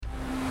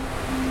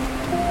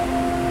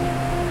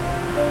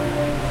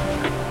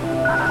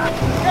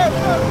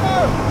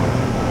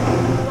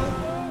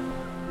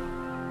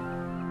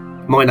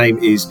My name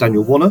is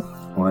Daniel Warner.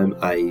 I'm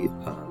a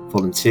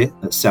volunteer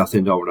at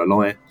Southend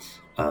RNLI.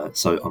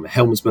 So I'm a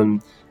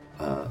helmsman,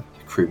 a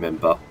crew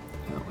member.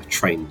 I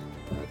train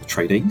the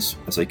trainees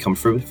as they come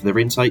through for their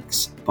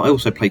intakes, but I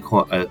also play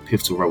quite a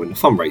pivotal role in the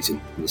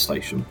fundraising in the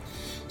station.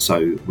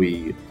 So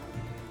we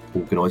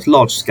organise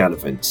large-scale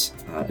events,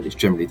 and it's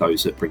generally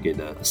those that bring in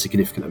a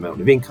significant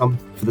amount of income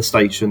for the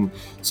station.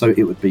 So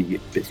it would be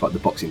bits like the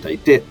Boxing Day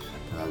Dip,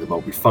 the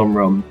Mulberry Fun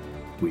Run.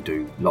 We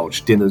do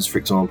large dinners, for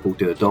example,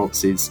 dinner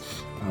dances.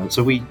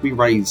 So we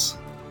raise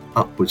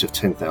upwards of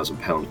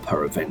 £10,000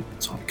 per event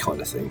type kind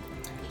of thing.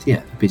 So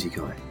yeah, a busy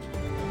guy.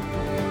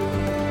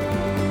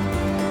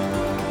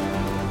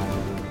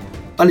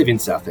 I live in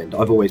Southend.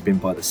 I've always been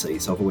by the sea,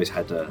 so I've always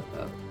had a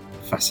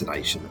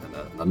fascination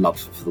and a love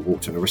for the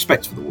water and a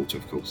respect for the water,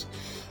 of course.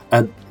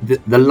 And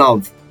the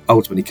love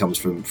ultimately comes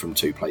from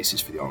two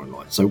places for the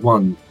RNLI. So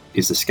one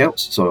is the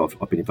Scouts. So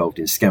I've been involved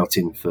in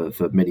scouting for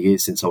many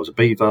years since I was a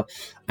beaver.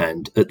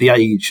 And at the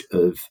age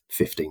of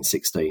 15,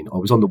 16, I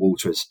was on the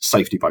water as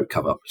safety boat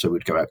cover. So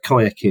we'd go out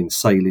kayaking,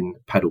 sailing,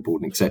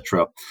 paddleboarding,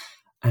 etc.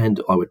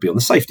 And I would be on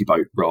the safety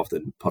boat rather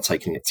than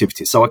partaking in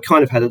activities. So I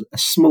kind of had a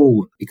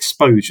small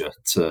exposure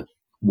to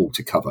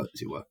water cover,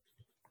 as it were.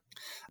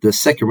 The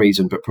second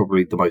reason, but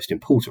probably the most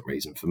important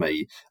reason for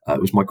me,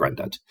 was my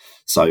granddad.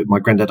 So my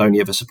granddad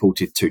only ever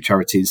supported two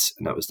charities,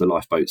 and that was the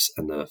lifeboats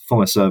and the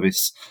fire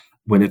service.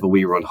 Whenever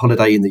we were on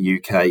holiday in the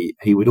UK,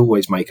 he would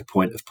always make a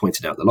point of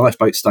pointing out the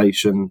lifeboat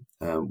station.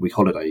 We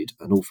holidayed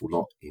an awful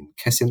lot in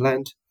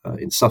Kessingland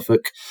in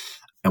Suffolk,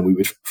 and we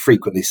would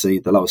frequently see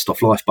the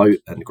Lowestoft lifeboat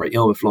and the Great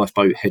Yarmouth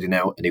lifeboat heading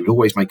out, and he would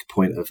always make a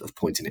point of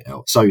pointing it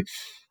out. So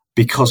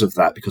because of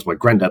that, because my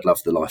granddad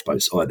loved the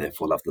lifeboats, I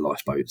therefore love the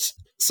lifeboats.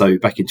 So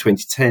back in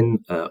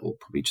 2010, or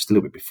probably just a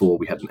little bit before,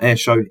 we had an air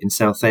show in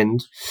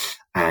Southend.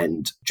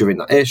 And during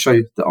that air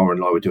show, the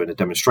RNLI were doing a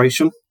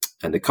demonstration.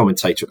 And the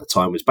commentator at the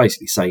time was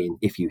basically saying,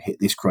 if you hit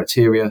this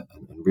criteria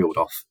and reeled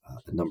off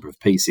a number of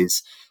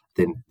pieces,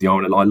 then the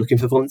RNLI looking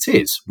for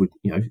volunteers would,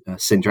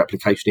 send your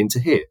application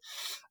into here.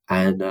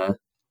 And I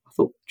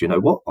thought, do you know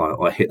what?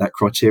 I hit that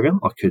criteria.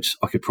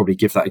 I could probably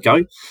give that a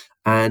go.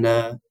 And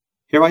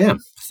here I am,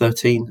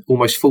 13,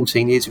 almost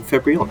 14 years in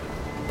February on.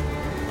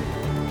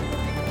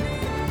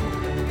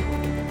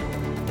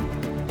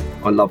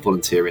 I love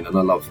volunteering, and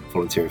I love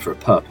volunteering for a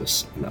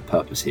purpose. And that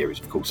purpose here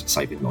is, of course,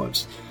 saving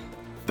lives.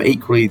 But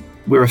equally,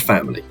 we're a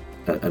family.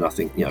 And I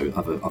think,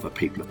 other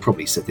people have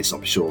probably said this,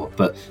 I'm sure.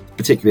 But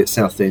particularly at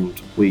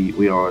Southend,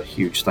 we are a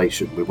huge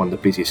station. We're one of the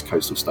busiest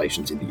coastal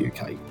stations in the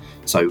UK.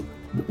 So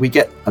we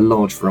get a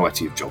large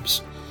variety of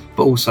jobs.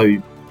 But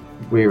also,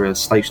 we're a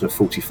station of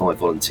 45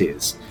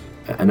 volunteers.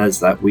 And as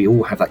that, we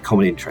all have that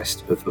common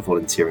interest of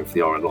volunteering for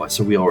the RNLI.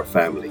 So we are a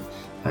family,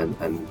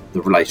 and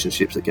the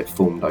relationships that get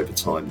formed over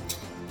time,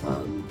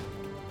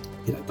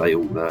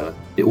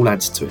 it all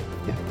adds to it.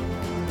 Yeah.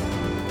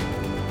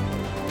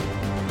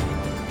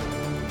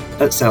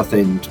 At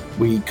Southend,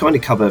 we kind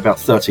of cover about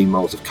 13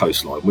 miles of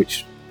coastline,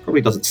 which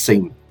probably doesn't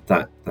seem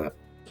that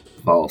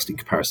vast in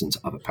comparison to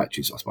other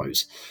patches, I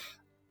suppose.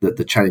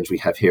 The challenge we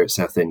have here at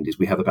Southend is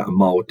we have about a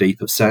mile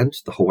deep of sand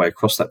the whole way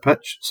across that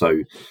patch.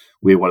 So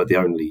we're one of the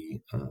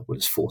only,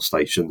 there's 4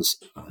 stations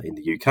in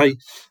the UK,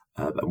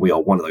 and we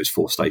are one of those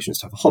 4 stations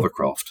to have a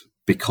hovercraft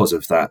because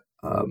of that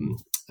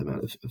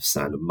amount of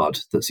sand and mud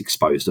that's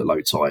exposed at low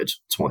tide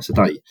twice a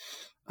day.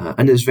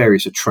 And there's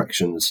various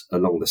attractions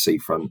along the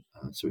seafront.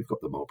 So we've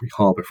got the Marbury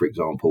Harbour, for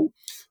example.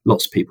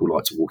 Lots of people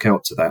like to walk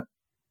out to that.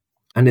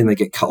 And then they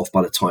get cut off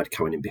by the tide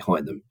coming in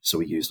behind them. So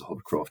we use the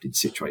hovercraft in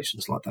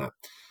situations like that.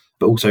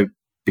 But also,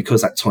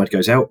 because that tide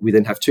goes out, we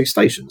then have 2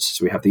 stations.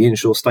 So we have the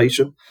inshore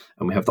station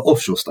and we have the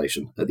offshore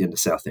station at the end of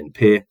Southend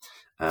Pier,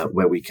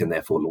 where we can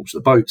therefore launch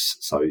the boats.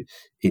 So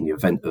in the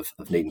event of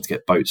needing to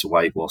get boats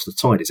away whilst the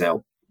tide is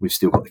out, we've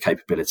still got the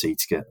capability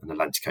to get an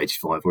Atlantic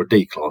 85 or a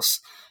D-class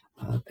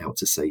out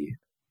to sea.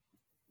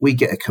 We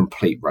get a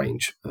complete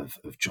range of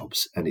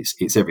jobs, and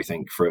it's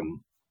everything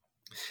from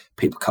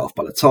people cut off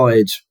by the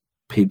tide,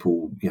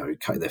 people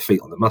cutting their feet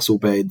on the mussel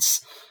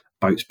beds,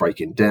 boats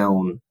breaking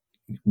down,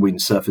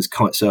 windsurfers,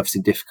 kite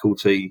surfing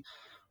difficulty.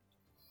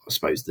 I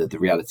suppose the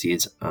reality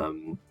is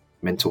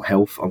mental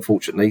health.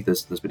 Unfortunately,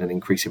 there's been an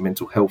increase in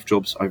mental health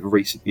jobs over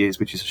recent years,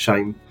 which is a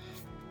shame.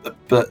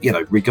 But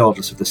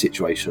regardless of the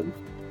situation,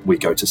 we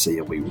go to sea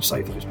and we will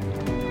save those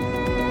people.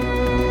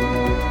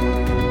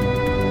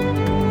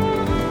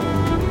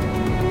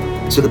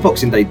 So the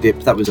Boxing Day Dip,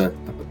 that was a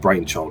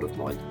brainchild of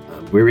mine.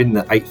 We're in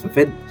the 8th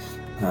event,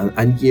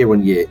 and year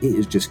on year, it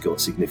has just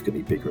got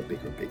significantly bigger and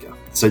bigger and bigger.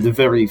 So the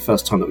very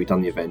first time that we'd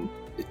done the event,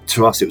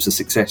 to us, it was a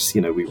success.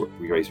 We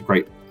raised a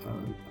great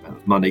amount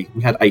of money.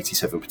 We had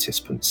 87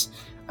 participants,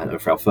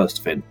 and for our first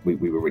event, we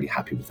were really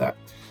happy with that.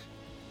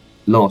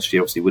 Last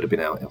year, obviously, would have been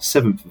our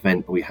 7th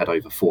event, but we had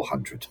over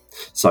 400.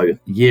 So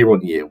year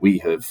on year, we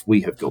have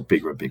got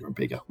bigger and bigger and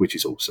bigger, which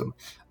is awesome.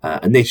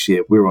 And this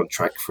year, we're on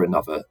track for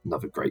another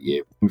great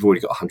year. We've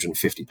already got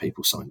 150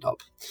 people signed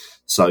up.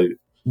 So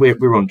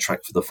we're on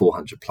track for the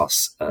 400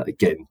 plus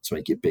again to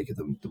make it bigger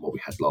than what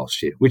we had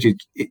last year, which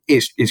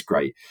is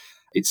great.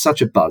 It's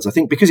such a buzz. I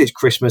think because it's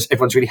Christmas,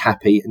 everyone's really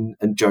happy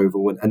and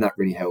jovial, and that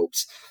really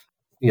helps.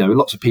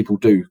 Lots of people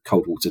do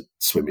cold water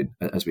swimming,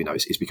 as we know.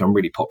 It's become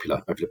really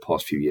popular over the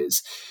past few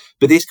years.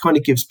 But this kind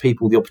of gives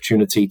people the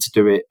opportunity to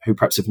do it who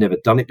perhaps have never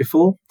done it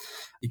before.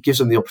 It gives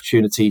them the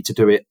opportunity to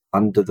do it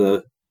under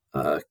the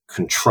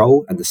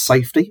control and the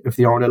safety of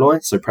the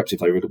RNLI. So perhaps if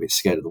they were a little bit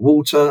scared of the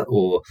water,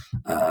 or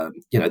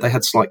they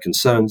had slight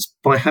concerns,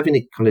 by having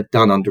it kind of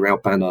done under our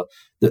banner,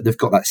 that they've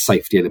got that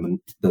safety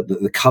element, that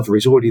the cover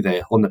is already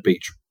there on the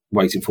beach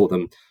waiting for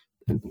them.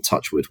 And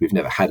touch wood, we've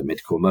never had a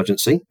medical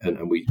emergency,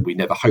 and we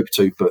never hope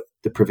to, but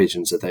the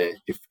provisions are there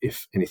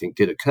if anything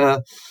did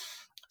occur.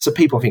 So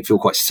people, I think, feel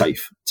quite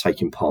safe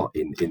taking part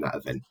in that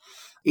event.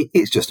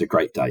 It's just a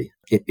great day.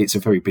 It's a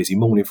very busy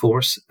morning for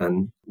us,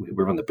 and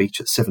we're on the beach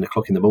at 7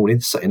 o'clock in the morning,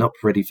 setting up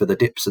ready for the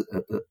dips at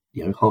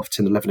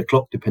 10:30, 11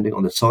 o'clock, depending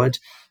on the tide.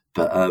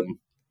 But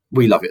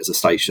we love it as a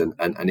station,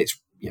 and it's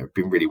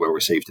been really well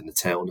received in the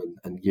town,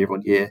 and year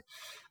on year,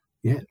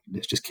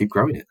 let's just keep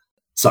growing it.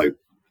 So,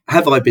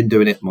 have I been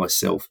doing it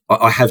myself?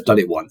 I have done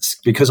it once,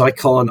 because I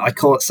can't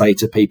say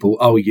to people,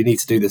 oh, you need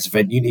to do this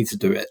event, you need to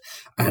do it.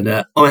 And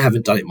I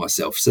haven't done it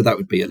myself. So that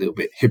would be a little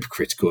bit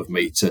hypocritical of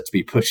me to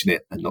be pushing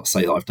it and not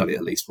say that I've done it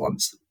at least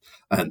once.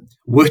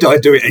 Would I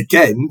do it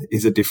again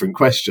is a different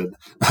question.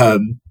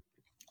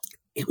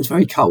 It was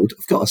very cold,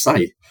 I've got to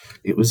say.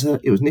 It was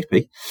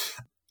nippy.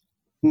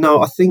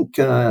 No, I think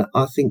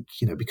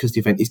because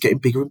the event is getting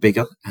bigger and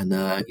bigger, and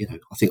I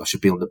think I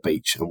should be on the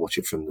beach and watch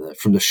it from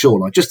the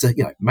shoreline, just to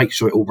make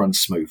sure it all runs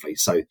smoothly.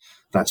 So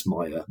that's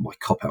my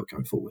cop out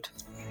going forward.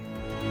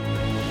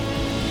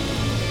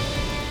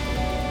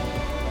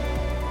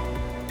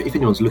 If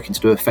anyone's looking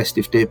to do a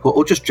festive dip,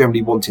 or just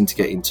generally wanting to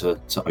get into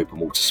open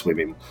water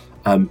swimming,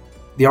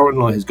 the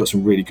RNLI has got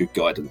some really good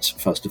guidance,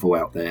 first of all,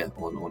 out there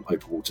on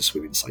open water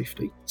swimming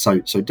safety.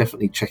 So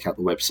definitely check out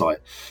the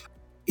website.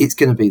 It's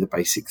going to be the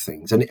basic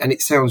things, and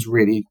it sounds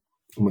really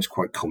almost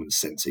quite common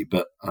sensey,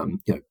 but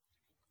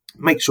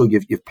make sure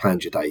you've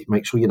planned your day.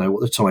 Make sure you know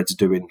what the tides are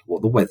doing,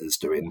 what the weather's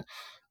doing.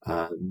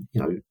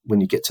 When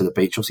you get to the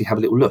beach, obviously have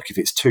a little look. If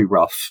it's too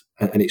rough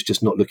and it's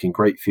just not looking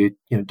great for you,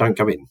 don't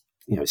go in.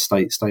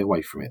 Stay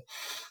away from it.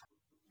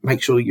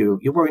 Make sure you're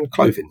wearing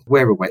clothing.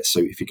 Wear a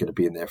wetsuit if you're going to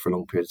be in there for a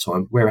long period of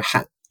time. Wear a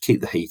hat. Keep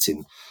the heat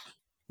in.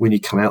 When you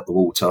come out the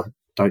water,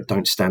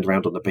 don't stand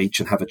around on the beach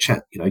and have a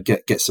chat.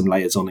 Get some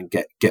layers on and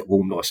get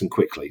warm nice and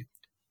quickly.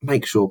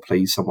 Make sure,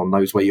 please, someone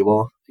knows where you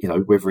are.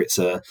 Whether it's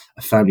a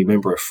family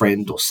member, a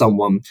friend, or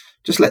someone,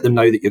 just let them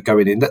know that you're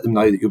going in. Let them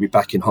know that you'll be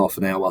back in half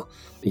an hour.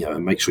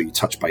 And make sure you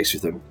touch base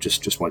with them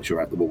just once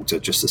you're out the water,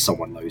 just so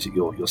someone knows that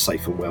you're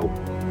safe and well.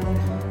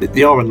 The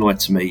RNLI,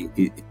 to me,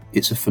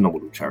 it's a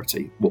phenomenal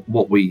charity.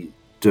 What we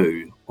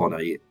do on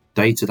a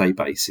day-to-day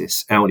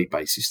basis, hourly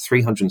basis,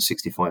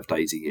 365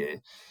 days a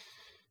year,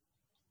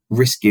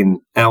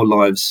 risking our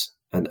lives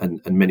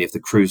and many of the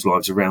crew's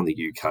lives around the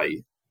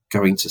UK,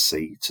 going to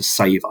sea to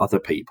save other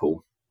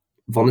people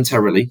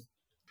voluntarily.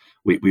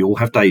 We all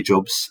have day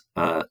jobs,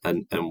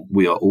 and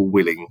we are all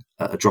willing,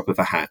 at a drop of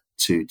a hat,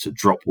 to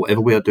drop whatever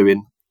we are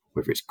doing,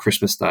 whether it's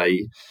Christmas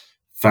Day,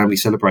 family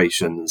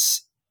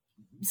celebrations,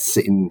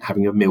 sitting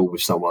having a meal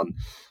with someone.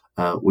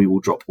 We will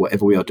drop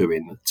whatever we are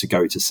doing to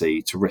go to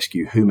sea to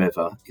rescue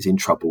whomever is in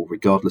trouble,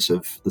 regardless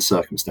of the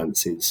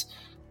circumstances.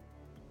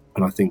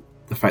 And I think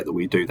the fact that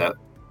we do that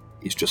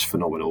is just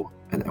phenomenal,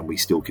 and we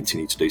still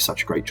continue to do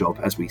such a great job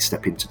as we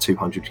step into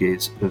 200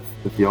 years of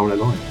the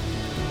RNLI.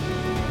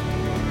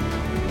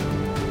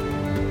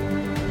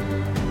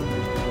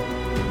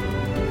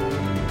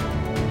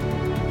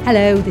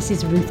 Hello, this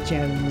is Ruth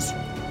Jones.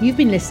 You've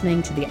been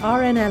listening to the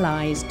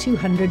RNLI's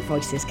 200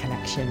 Voices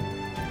collection.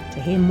 To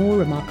hear more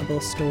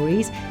remarkable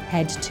stories,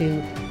 head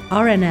to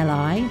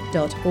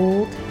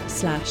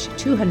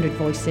rnli.org/200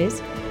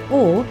 voices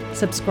or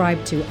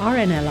subscribe to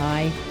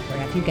RNLI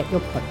wherever you get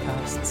your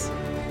podcasts.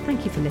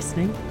 Thank you for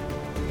listening.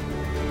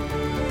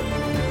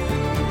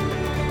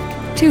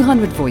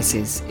 200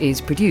 Voices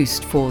is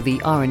produced for the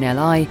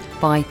RNLI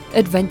by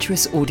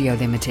Adventurous Audio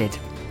Limited.